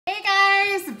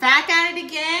Back at it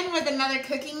again with another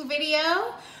cooking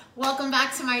video. Welcome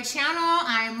back to my channel.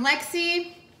 I'm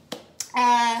Lexi.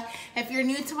 If you're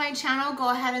new to my channel,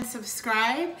 go ahead and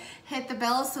subscribe. Hit the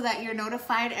bell so that you're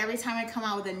notified every time I come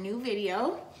out with a new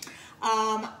video.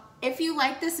 If you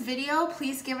like this video,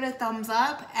 please give it a thumbs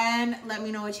up and let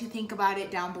me know what you think about it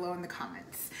down below in the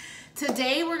comments.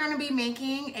 Today we're going to be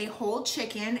making a whole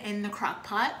chicken in the crock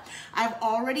pot. I've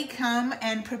already come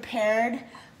and prepared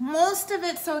most of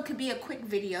it so it could be a quick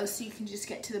video so you can just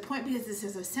get to the point because this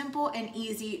is a simple and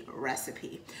easy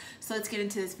recipe. So let's get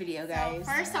into this video, guys.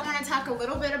 So first I want to talk a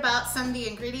little bit about some of the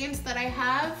ingredients that I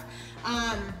have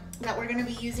that we're going to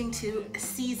be using to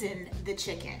season the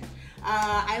chicken.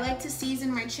 I like to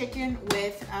season my chicken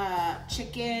with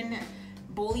chicken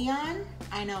bouillon.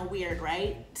 I know, weird,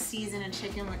 right? Season a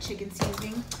chicken with chicken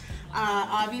seasoning.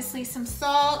 Obviously some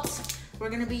salt.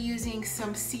 We're gonna be using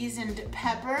some seasoned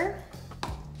pepper,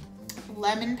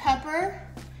 lemon pepper,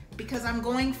 because I'm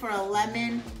going for a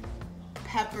lemon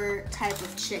pepper type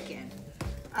of chicken.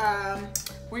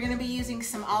 We're gonna be using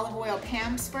some olive oil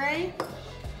Pam spray,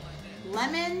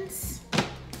 lemons,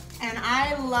 and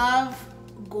I love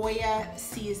Goya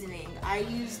seasoning. I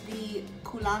use the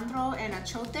culantro and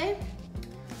achote.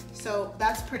 So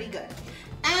that's pretty good.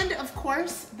 And of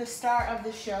course, the star of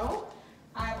the show,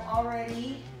 I've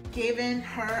already given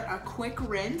her a quick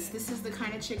rinse. This is the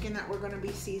kind of chicken that we're gonna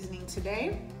be seasoning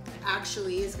today.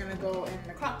 Actually is gonna go in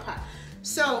the crock pot.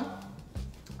 So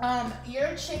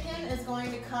your chicken is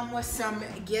going to come with some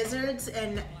gizzards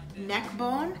and neck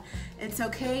bone. It's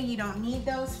okay, you don't need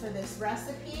those for this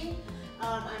recipe.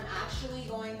 I'm actually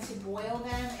going to boil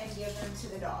them and give them to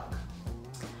the dog.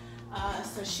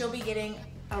 So she'll be getting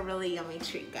a really yummy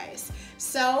treat, guys.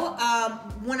 So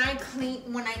when I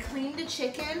clean the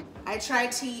chicken, I try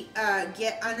to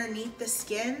get underneath the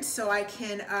skin so I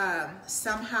can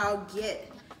somehow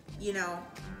get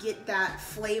that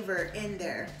flavor in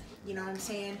there. You know what I'm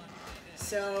saying?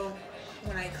 So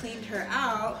when I cleaned her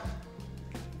out,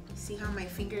 see how my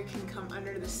finger can come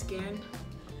under the skin?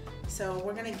 So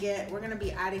we're gonna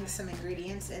be adding some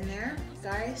ingredients in there,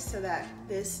 guys, so that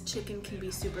this chicken can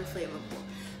be super flavorful.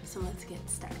 So let's get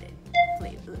started.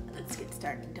 Let's get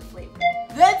started to flavor.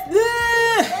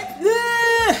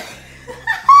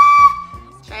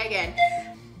 Try again.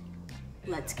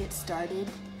 Let's get started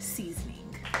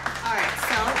seasoning. All right,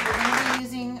 so we're gonna be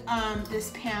using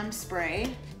this Pam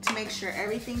spray to make sure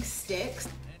everything sticks.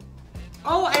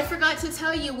 Oh, I forgot to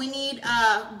tell you, we need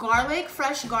garlic,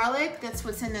 fresh garlic. That's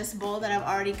what's in this bowl that I've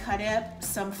already cut up.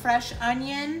 Some fresh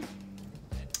onion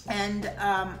and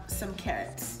some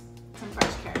carrots, some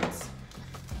fresh carrots.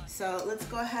 So let's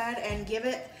go ahead and give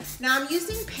it. Now I'm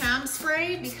using Pam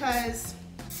spray because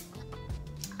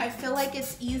I feel like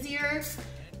it's easier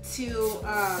to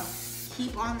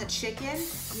keep on the chicken.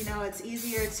 You know, it's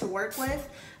easier to work with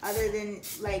other than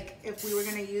like if we were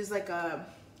gonna use like a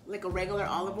regular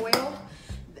olive oil,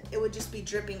 it would just be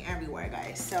dripping everywhere,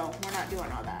 guys. So we're not doing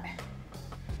all that.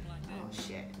 Oh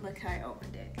shit, look how I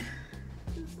opened it.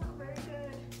 It's not very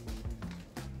good.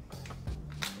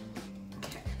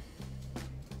 Okay.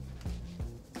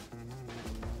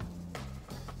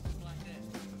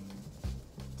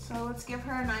 So let's give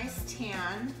her a nice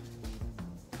tan.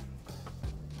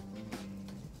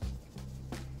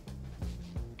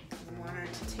 I want her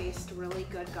to taste really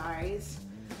good, guys.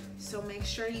 So make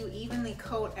sure you evenly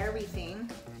coat everything.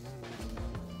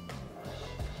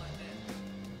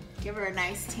 Give her a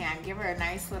nice tan. Give her a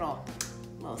nice little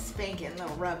spanking,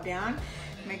 little rub down.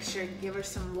 Make sure, give her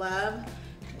some love.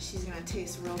 She's gonna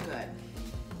taste real good.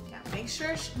 Yeah, make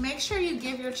sure you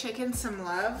give your chicken some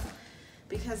love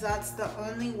because that's the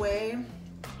only way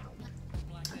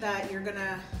that you're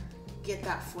gonna get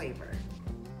that flavor.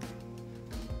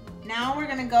 Now we're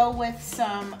gonna go with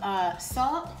some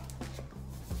salt.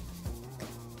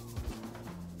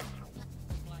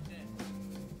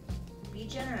 Be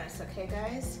generous, okay,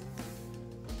 guys?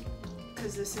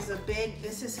 Because this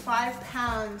is 5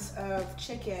 pounds of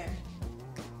chicken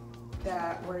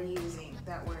that we're using,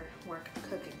 that we're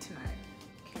cooking tonight,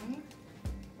 okay?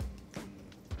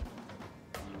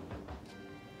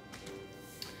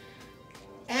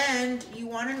 And you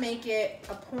want to make it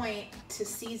a point to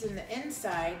season the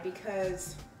inside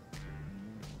because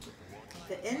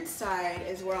the inside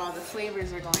is where all the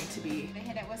flavors are going to be. I'm gonna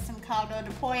hit it with some caldo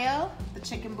de pollo, the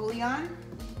chicken bouillon.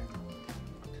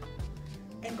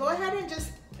 And go ahead and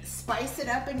just spice it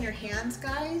up in your hands,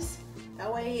 guys.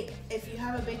 That way, if you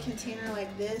have a big container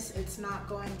like this, it's not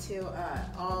going to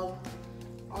all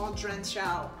drench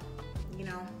out. You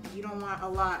know, you don't want a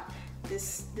lot.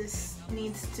 This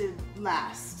needs to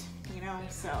last, you know,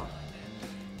 so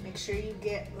Make sure you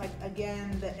get, like,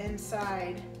 again, the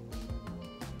inside.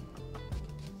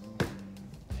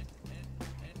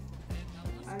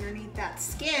 Underneath that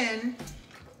skin,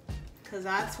 because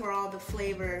that's where all the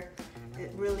flavor,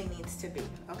 it really needs to be,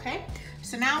 okay?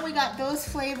 So now we got those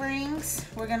flavorings.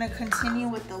 We're gonna continue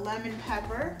with the lemon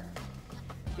pepper,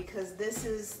 because this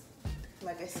is,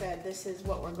 like I said, this is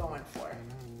what we're going for,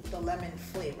 the lemon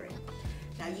flavoring.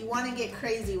 Now you wanna get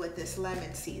crazy with this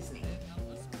lemon seasoning.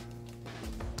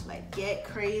 Like, get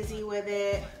crazy with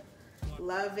it,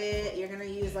 love it. You're gonna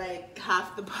use like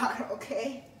half the bottle,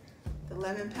 okay? The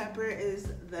lemon pepper is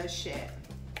the shit.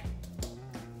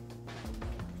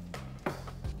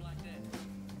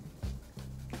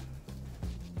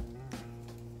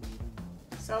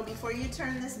 So before you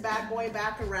turn this bad boy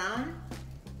back around,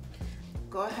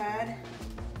 go ahead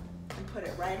and put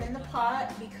it right in the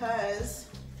pot, because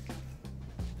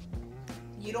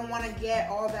you don't want to get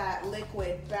all that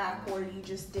liquid back where you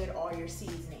just did all your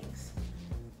seasonings.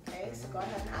 Okay, so go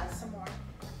ahead and add some more.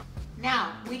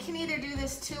 Now, we can either do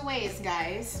this two ways,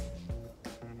 guys.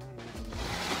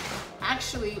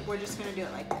 Actually, we're just gonna do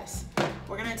it like this.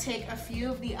 We're gonna take a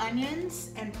few of the onions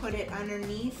and put it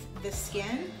underneath the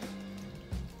skin.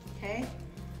 Okay,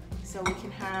 so we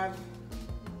can have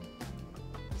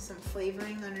some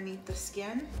flavoring underneath the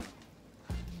skin.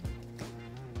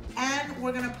 And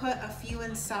we're gonna put a few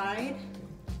inside,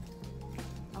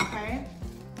 okay?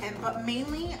 But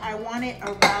mainly I want it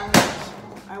around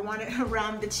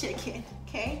the chicken,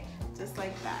 okay? Just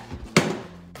like that.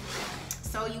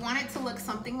 So you want it to look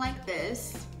something like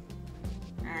this,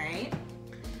 all right?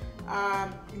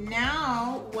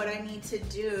 Now what I need to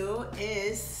do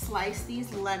is slice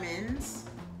these lemons.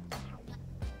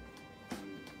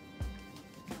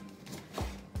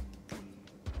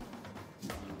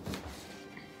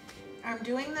 I'm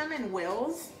doing them in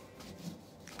wheels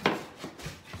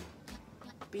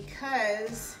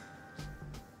because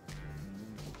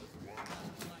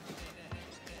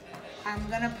I'm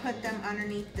gonna put them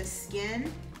underneath the skin.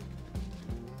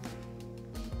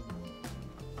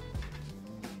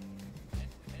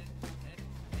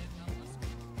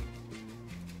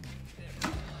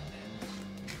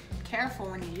 Careful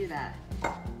when you do that.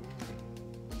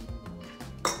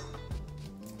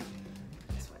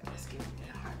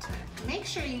 Make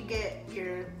sure you get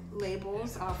your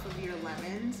labels off of your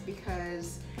lemons,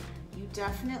 because you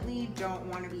definitely don't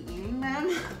want to be eating them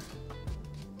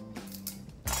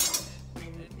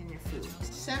in your food.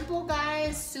 Simple,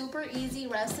 guys, super easy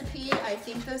recipe. I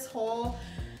think this whole,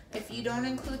 if you don't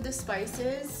include the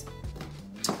spices,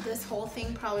 this whole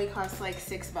thing probably costs like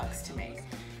 $6 to make.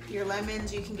 Your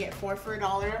lemons you can get 4 for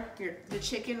 $1. The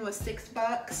chicken was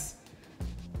 $6.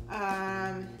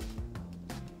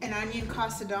 An onion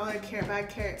costs $1, bag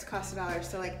carrots cost $1,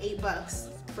 so like $8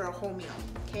 for a whole meal,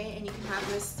 okay? And you can have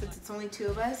this, since it's only 2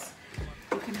 of us,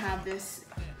 you can have this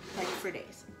like for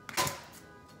days.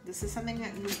 This is something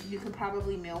that you could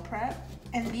probably meal prep.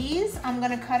 And these I'm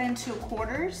gonna cut into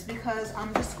quarters, because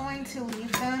I'm just going to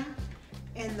leave them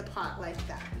in the pot like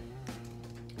that.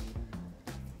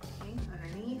 Okay,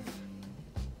 underneath.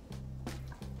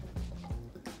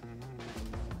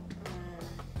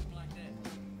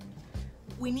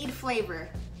 We need flavor.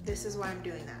 This is why I'm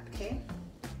doing that, okay?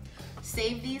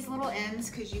 Save these little ends,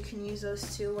 because you can use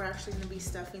those too. We're actually gonna be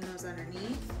stuffing those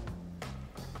underneath.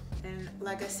 And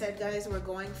like I said, guys, we're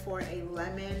going for a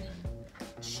lemon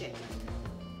chicken.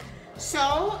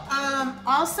 So,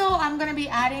 also I'm gonna be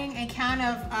adding a can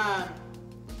of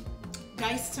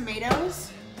diced tomatoes.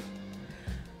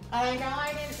 I know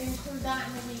I didn't include that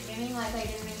in the beginning, like I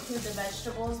didn't include the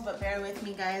vegetables, but bear with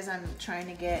me, guys. I'm trying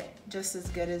to get just as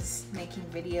good as making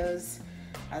videos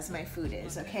as my food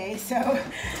is, okay? So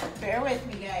bear with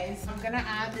me, guys. I'm gonna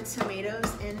add the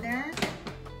tomatoes in there.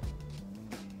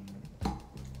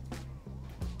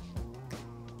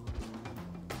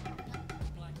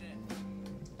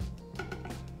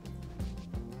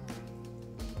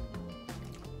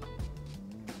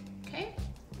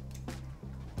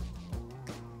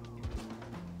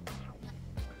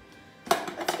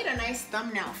 A nice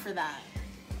thumbnail for that.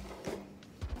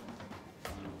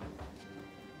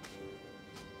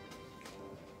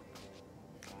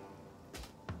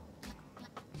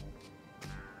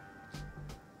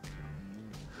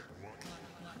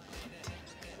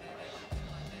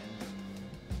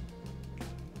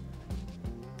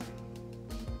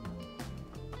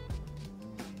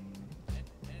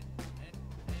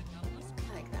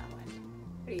 I like that one.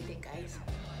 What do you think, guys?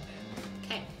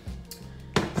 Okay.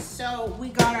 So we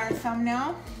got our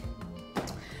thumbnail,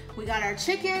 we got our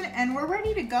chicken, and we're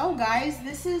ready to go, guys.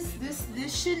 This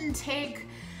shouldn't take,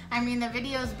 I mean, the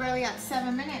video is barely at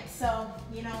 7 minutes, so,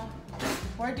 you know,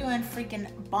 we're doing freaking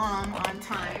bomb on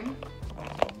time.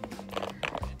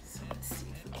 So let's see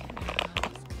if we can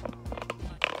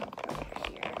over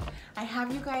here. I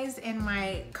have you guys in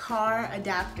my car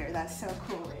adapter. That's so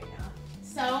cool right now.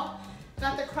 So,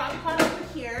 got the crock pot over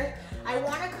here. I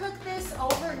want to cook this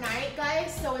overnight,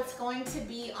 guys, so it's going to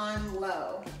be on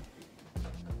low.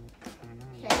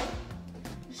 Okay,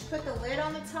 just put the lid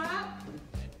on the top.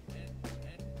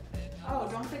 Oh,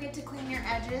 don't forget to clean your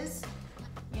edges,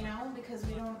 you know, because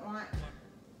we don't want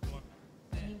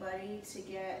anybody to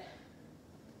get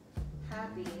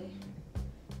happy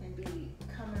and be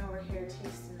coming over here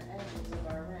tasting the edges of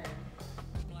our rim.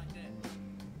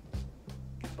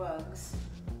 Bugs.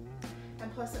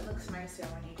 And plus it looks nicer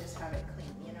when you just have it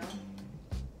clean, you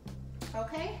know?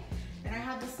 Okay, and I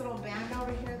have this little band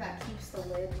over here that keeps the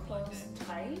lid closed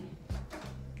tight,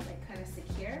 like kind of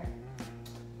secure.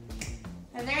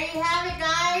 And there you have it,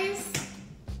 guys.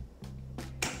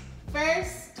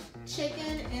 First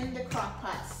chicken in the crock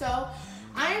pot. So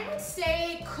I would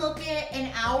say cook it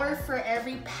an hour for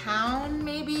every pound,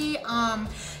 maybe.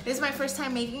 This is my first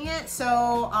time making it,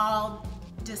 so I'll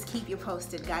just keep you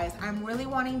posted, guys. I'm really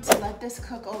wanting to let this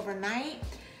cook overnight,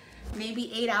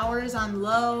 maybe 8 hours on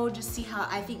low, just see how,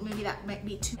 I think maybe that might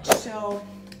be too. So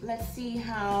let's see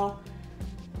how.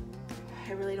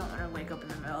 I really don't want to wake up in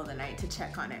the middle of the night to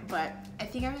check on it, but I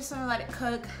think I'm just gonna let it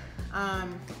cook.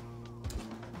 10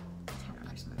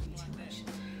 hours might be too much.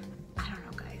 I don't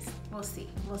know, guys. We'll see.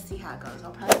 We'll see how it goes.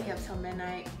 I'll probably be up till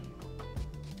midnight,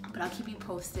 but I'll keep you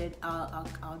posted.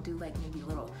 I'll do like maybe a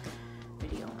little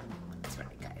video when it's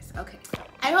ready, guys. Okay.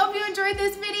 I hope you enjoyed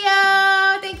this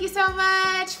video. Thank you so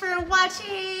much for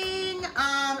watching.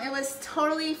 It was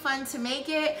totally fun to make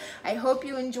it. I hope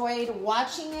you enjoyed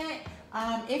watching it.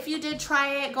 If you did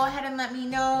try it, go ahead and let me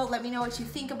know. Let me know what you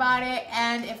think about it.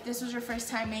 And if this was your first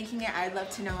time making it, I'd love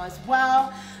to know as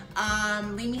well.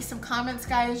 Leave me some comments,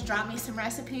 guys. Drop me some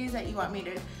recipes that you want me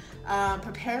to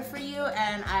prepare for you,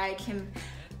 and I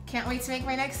can't wait to make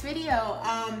my next video.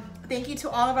 Thank you to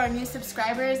all of our new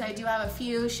subscribers. I do have a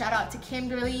few. Shout out to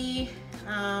Kimberly.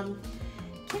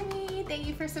 Kimmy, thank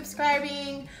you for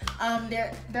subscribing.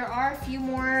 There are a few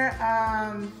more.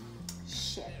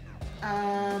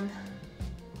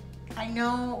 I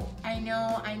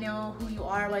know who you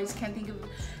are, but I just can't think of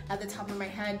at the top of my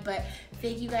head. But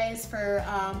thank you guys for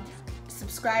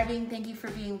subscribing. Thank you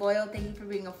for being loyal. Thank you for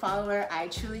being a follower. I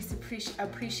truly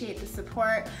appreciate the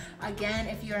support. Again,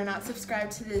 if you are not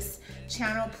subscribed to this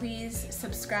channel, please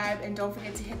subscribe, and don't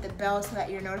forget to hit the bell so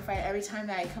that you're notified every time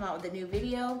that I come out with a new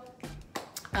video.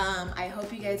 I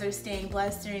hope you guys are staying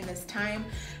blessed during this time.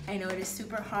 I know it is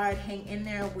super hard. Hang in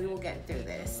there. We will get through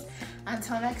this.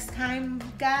 Until next time,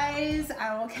 guys,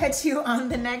 I will catch you on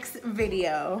the next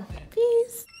video.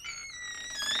 Peace.